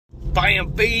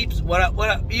Bam, peeps. What up,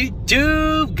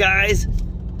 YouTube, guys?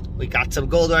 We got some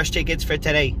Gold Rush tickets for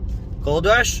today. Gold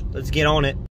Rush, let's get on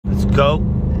it. Let's go.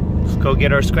 Let's go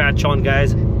get our scratch on,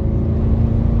 guys.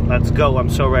 Let's go. I'm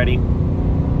so ready.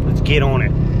 Let's get on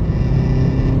it.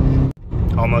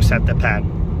 Almost at the pad.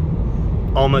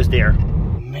 Almost there.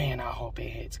 Man, I hope it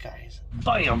hits, guys.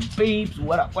 Bam, peeps.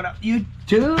 What up,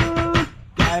 YouTube?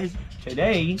 Guys,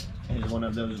 today is one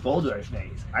of those Gold Rush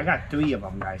days. I got 3 of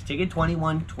them, guys. Ticket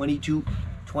 21, 22,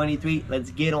 23.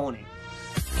 Let's get on it.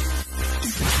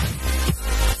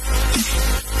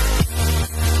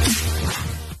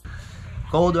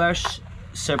 Goldrush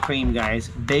Supreme, guys.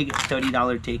 Big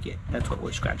 $30 ticket. That's what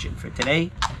we're scratching for today.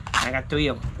 I got 3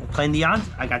 of them. We're playing the odds.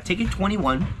 I got ticket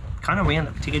 21. Kind of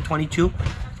random. Ticket 22.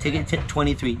 Ticket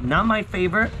 23. Not my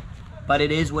favorite, but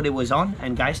it is what it was on.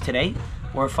 And guys, today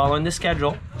we're following the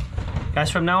schedule. Guys,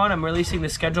 from now on, I'm releasing the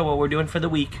schedule, what we're doing for the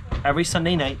week, every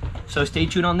Sunday night. So stay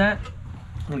tuned on that.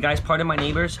 And guys, part of my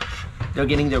neighbors, they're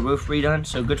getting their roof redone,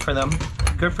 so good for them.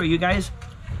 Good for you guys.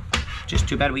 Just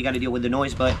too bad we got to deal with the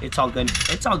noise, but it's all good.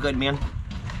 It's all good, man.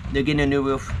 They're getting a new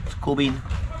roof. It's cool bean.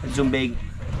 Let's zoom big.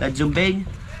 Let's zoom big.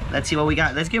 Let's see what we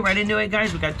got. Let's get right into it,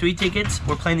 guys. We got 3 tickets.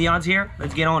 We're playing the odds here.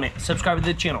 Let's get on it. Subscribe to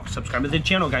the channel. Subscribe to the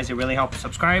channel, guys. It really helps.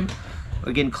 Subscribe.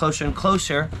 We're getting closer and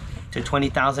closer to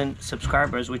 20,000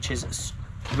 subscribers, which is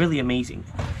really amazing.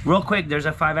 Real quick, there's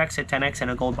a 5X, a 10X,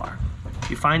 and a gold bar. If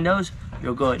you find those,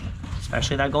 you're good.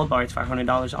 Especially that gold bar. It's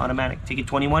 $500 automatic. Ticket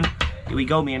 21. Here we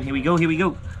go, man. Here we go. Here we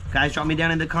go. Guys, drop me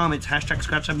down in the comments. Hashtag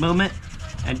scratch up moment.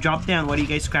 And drop down. What are you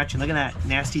guys scratching? Look at that.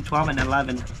 Nasty 12 and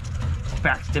 11.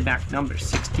 Back-to-back numbers.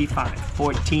 65,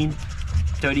 14,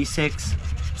 36,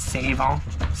 save all,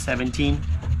 17,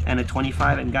 and a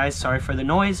 25. And guys, sorry for the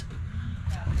noise.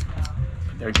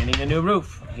 They're getting a new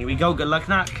roof. Here we go. Good luck,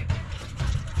 knock.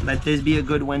 Let this be a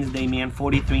good Wednesday, man.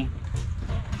 43.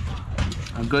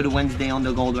 A good Wednesday on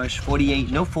the Gold Rush. 48.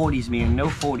 No 40s, man. No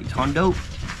 40s. Hondo.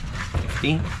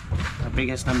 50. Our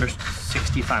biggest number's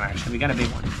 65, actually. We got a big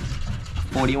one.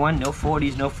 41. No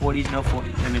 40s. No 40s. No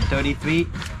 40s. And then 33.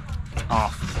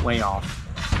 Off. Way off.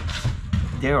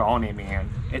 They're on it, man.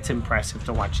 It's impressive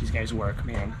to watch these guys work,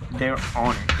 man. They're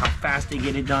on it. How fast they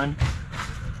get it done.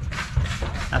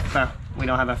 FR. We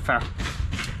don't have a FR.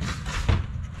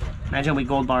 Imagine we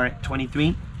gold bar at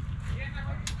 23.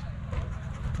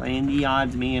 Playing the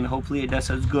odds, man. Hopefully it does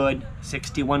us good.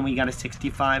 61, we got a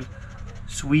 65.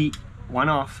 Sweet. One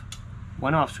off.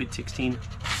 One off, sweet 16.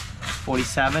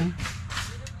 47.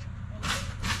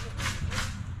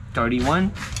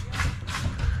 31.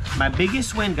 My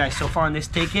biggest win, guys, so far on this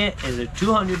ticket is a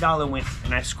 $200 win.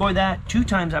 And I scored that 2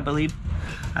 times, I believe.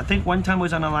 I think one time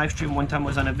was on a live stream, one time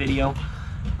was on a video.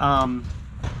 I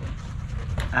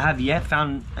have yet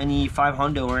found any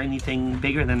 500 or anything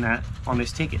bigger than that on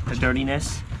this ticket. The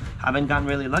dirtiness, haven't gotten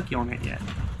really lucky on it yet.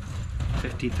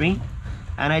 53.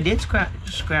 And I did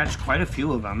scratch quite a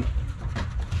few of them.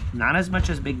 Not as much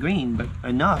as Big Green, but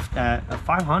enough that a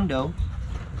 500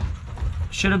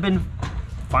 should have been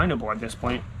findable at this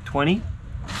point. 20.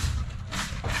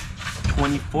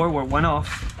 24, we're 1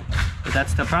 off. But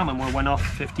that's the problem, we're 1 off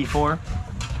 54.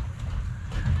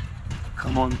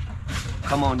 Come on.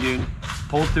 Come on, dude.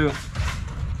 Pull through.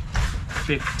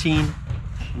 15.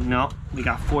 No, we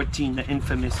got 14, the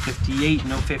infamous 58.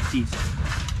 No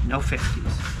 50s. No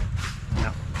 50s.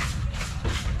 No.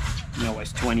 No,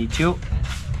 it's 22.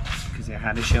 Because it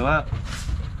had to show up.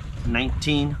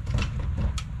 19.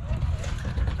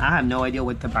 I have no idea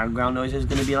what the background noise is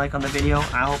going to be like on the video.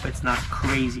 I hope it's not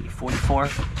crazy. 44.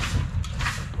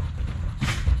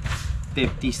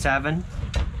 57.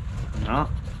 No.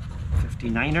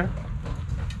 59er.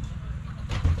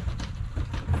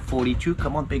 42.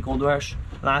 Come on, big Gold Rush.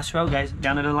 Last row, guys.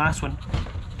 Down to the last one.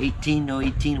 18. No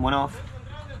 18. 1 off.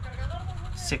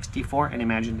 64. And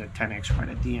imagine the 10x right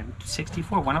at the end.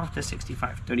 64. 1 off to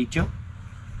 65. 32.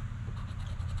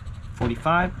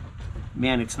 45.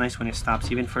 Man, it's nice when it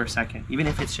stops, even for a second. Even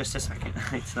if it's just a second.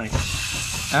 It's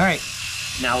nice. All right.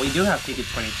 Now we do have ticket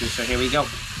 22. So here we go.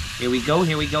 Here we go.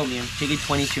 Here we go, man. Ticket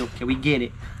 22. Can we get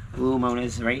it? Ooh,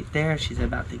 Mona's right there. She's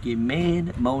about to get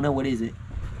mad. Mona, what is it?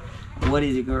 What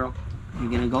is it, girl?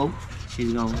 You gonna go?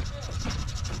 She's going.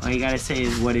 All you gotta say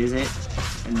is, what is it?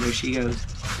 And there she goes.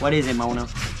 What is it, Mona?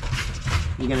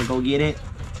 You gonna go get it?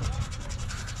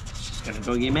 She's gonna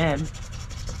go get mad.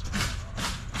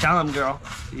 Tell him, girl.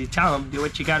 You tell him. Do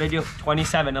what you gotta do.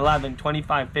 27, 11,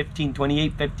 25, 15,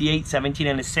 28, 58, 17,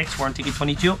 and a 6. We're on ticket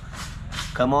 22.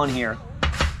 Come on here.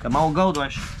 Come on, Gold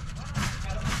Rush.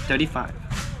 35.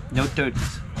 No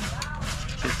 30s.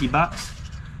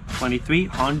 $50. 23.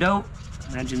 Hondo.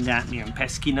 Imagine that, man.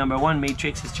 Pesky number 1,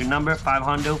 Matrix, it's your number.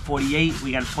 500, 48.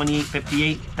 We got a 28,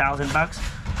 58,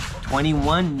 $1,000.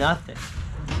 21, nothing.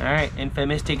 Alright,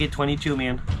 infamous ticket 22,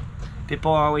 man.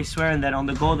 People are always swearing that on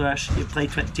the Gold Rush, you play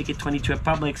ticket 22 at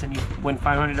Publix and you win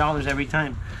 $500 every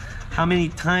time. How many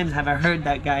times have I heard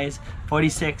that, guys?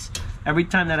 46. Every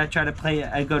time that I try to play,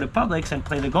 I go to Publix and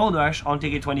play the Gold Rush on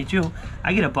ticket 22,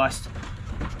 I get a bust.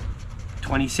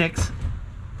 26.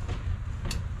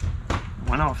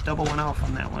 One off, double one off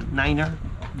on that one. Niner,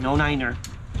 no niner.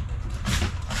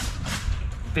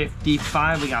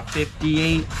 55, we got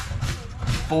 58,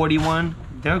 41.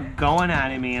 They're going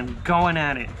at it, man. Going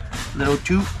at it. Little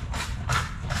 2.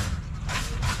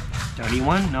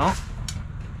 31, no.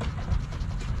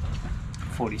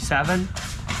 47.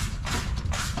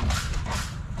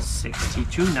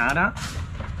 62, nada.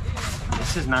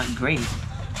 This is not great.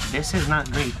 This is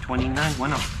not great. 29,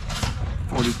 one off.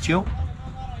 42.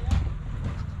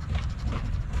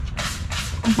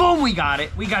 Boom, we got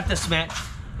it. We got the smash.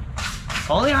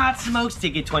 Holy hot smokes,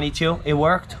 ticket 22. It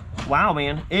worked. Wow,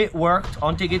 man. It worked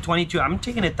on ticket 22. I'm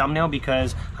taking a thumbnail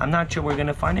because I'm not sure we're going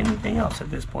to find anything else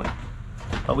at this point.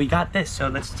 But we got this, so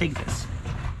let's take this.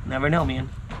 Never know, man.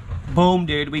 Boom,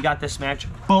 dude. We got the smash.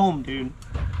 Boom, dude.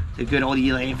 The good old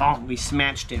Elay Vault. We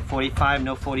smashed it. 45,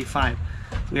 no 45.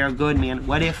 We are good, man.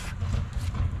 What if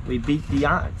we beat the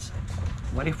odds?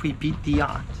 What if we beat the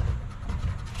odds?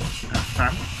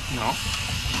 No.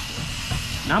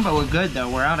 No, but we're good though.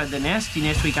 We're out of the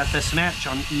nastiness. We got the smash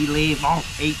on Elay Vault.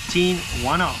 18,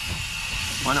 one off.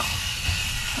 One off.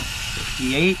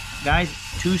 58. Guys,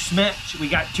 2 smash. We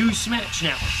got 2 smash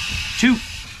now. 2.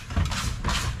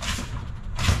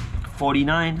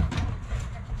 49.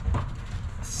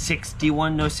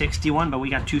 61, no 61, but we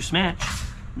got 2 smash.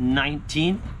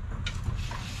 19.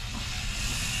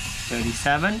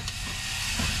 37.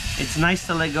 It's nice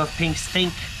to let go of Pink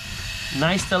Stink.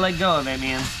 Nice to let go of it,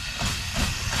 man.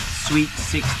 Sweet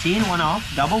 16, one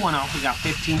off, double one off. We got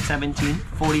 15, 17,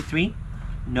 43.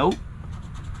 Nope.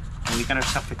 And we got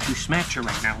ourselves a 2 smasher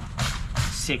right now.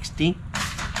 60.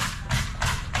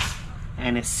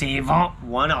 And a savant,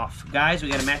 one off. Guys, we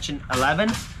got a matching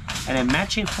 11 and a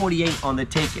matching 48 on the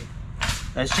ticket.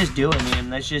 Let's just do it, man.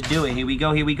 Let's just do it. Here we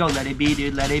go, here we go. Let it be,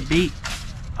 dude. Let it be.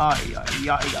 Ay, ay,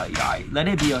 ay, ay, ay. Let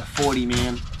it be a 40,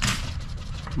 man.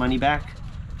 Money back.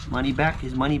 Money back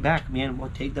is money back, man. We'll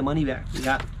take the money back. We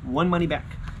got 1 money back.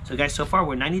 So guys, so far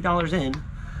we're $90 in.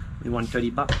 We won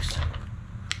 30 bucks.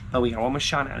 But we got one more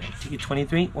shot at it. Ticket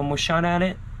 23, one more shot at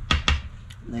it.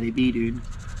 Let it be, dude.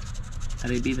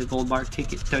 Let it be the gold bar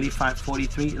ticket,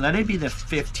 35.43. Let it be the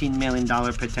 $15 million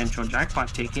potential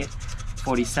jackpot ticket,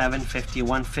 47,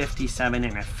 51, 57,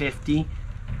 and a 50.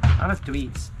 Out of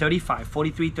 3s, 35,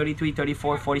 43, 33,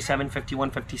 34, 47,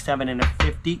 51, 57, and a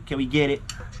 50. Can we get it?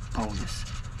 Bonus.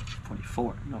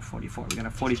 44, no 44. We got a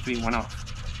 43, one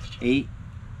off. 8,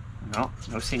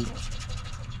 no singles.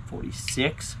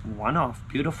 46, one off.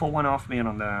 Beautiful one off, man,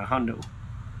 on the Hundo.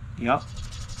 Yup.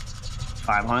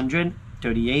 500,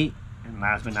 38, and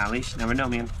last but not least, never know,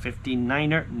 man.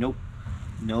 59er, nope.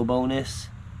 No bonus.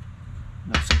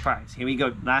 No surprise. Here we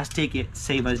go. Last ticket.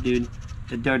 Save us, dude.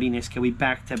 The dirtiness. Can we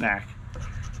back to back?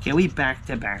 Can we back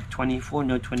to back? 24,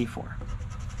 no 24.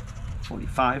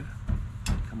 45.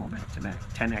 Come on, back to back.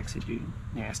 10 exit, dude.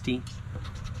 Nasty.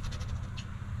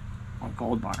 Or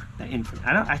gold bar. The infinite.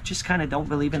 I just kind of don't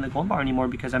believe in the gold bar anymore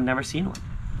because I've never seen one.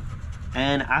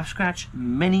 And I've scratched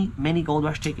many Gold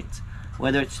Rush tickets.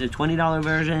 Whether it's the $20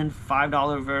 version,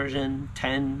 $5 version,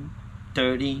 10,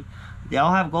 30. They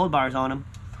all have gold bars on them.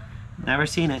 Never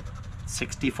seen it.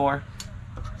 64.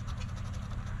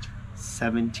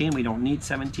 17. We don't need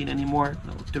 17 anymore.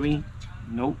 No 3.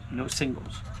 Nope. No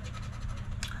singles.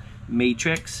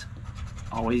 Matrix.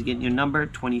 Always getting your number.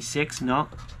 26. No.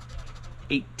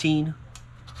 18.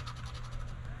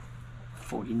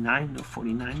 49. No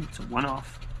 49. It's a one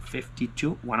off.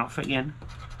 52. One off again.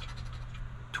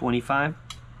 25.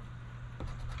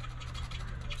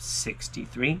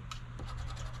 63.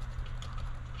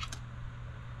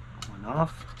 One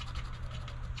off.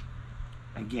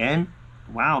 Again.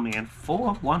 Wow, man.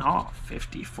 4. One off.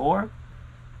 54.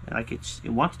 Like it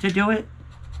wants to do it.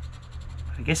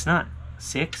 I guess not.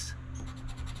 6.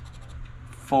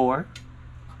 4.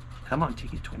 Come on,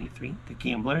 ticket 23. The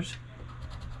Gamblers.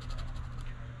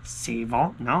 Save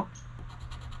all. No.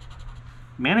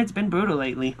 Man, it's been brutal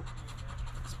lately.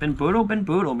 It's been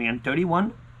brutal, man.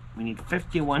 31. We need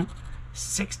 51.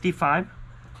 65.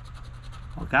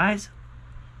 Well, guys,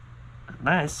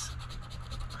 unless,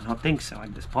 I don't think so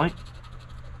at this point.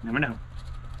 Never know.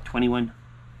 21.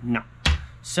 No.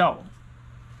 So,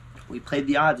 we played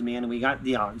the odds, man, and we got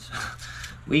the odds.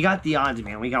 We got the odds,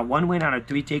 man. We got 1 win out of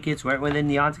 3 tickets. We're within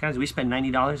the odds, guys. We spent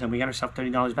 $90 and we got ourselves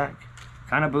 $30 back.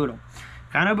 Kind of brutal.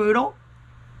 Kind of brutal.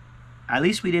 At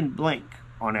least we didn't blink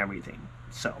on everything.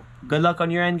 So, good luck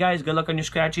on your end, guys. Good luck on your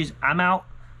scratchies. I'm out.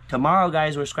 Tomorrow,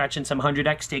 guys, we're scratching some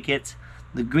 100X tickets.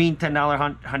 The green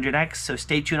 $10 100X. So,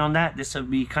 stay tuned on that. This will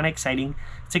be kind of exciting.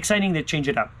 It's exciting to change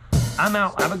it up. I'm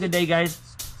out. Have a good day, guys.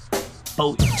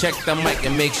 Boat. Check the mic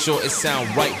and make sure it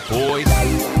sound right,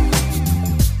 boys.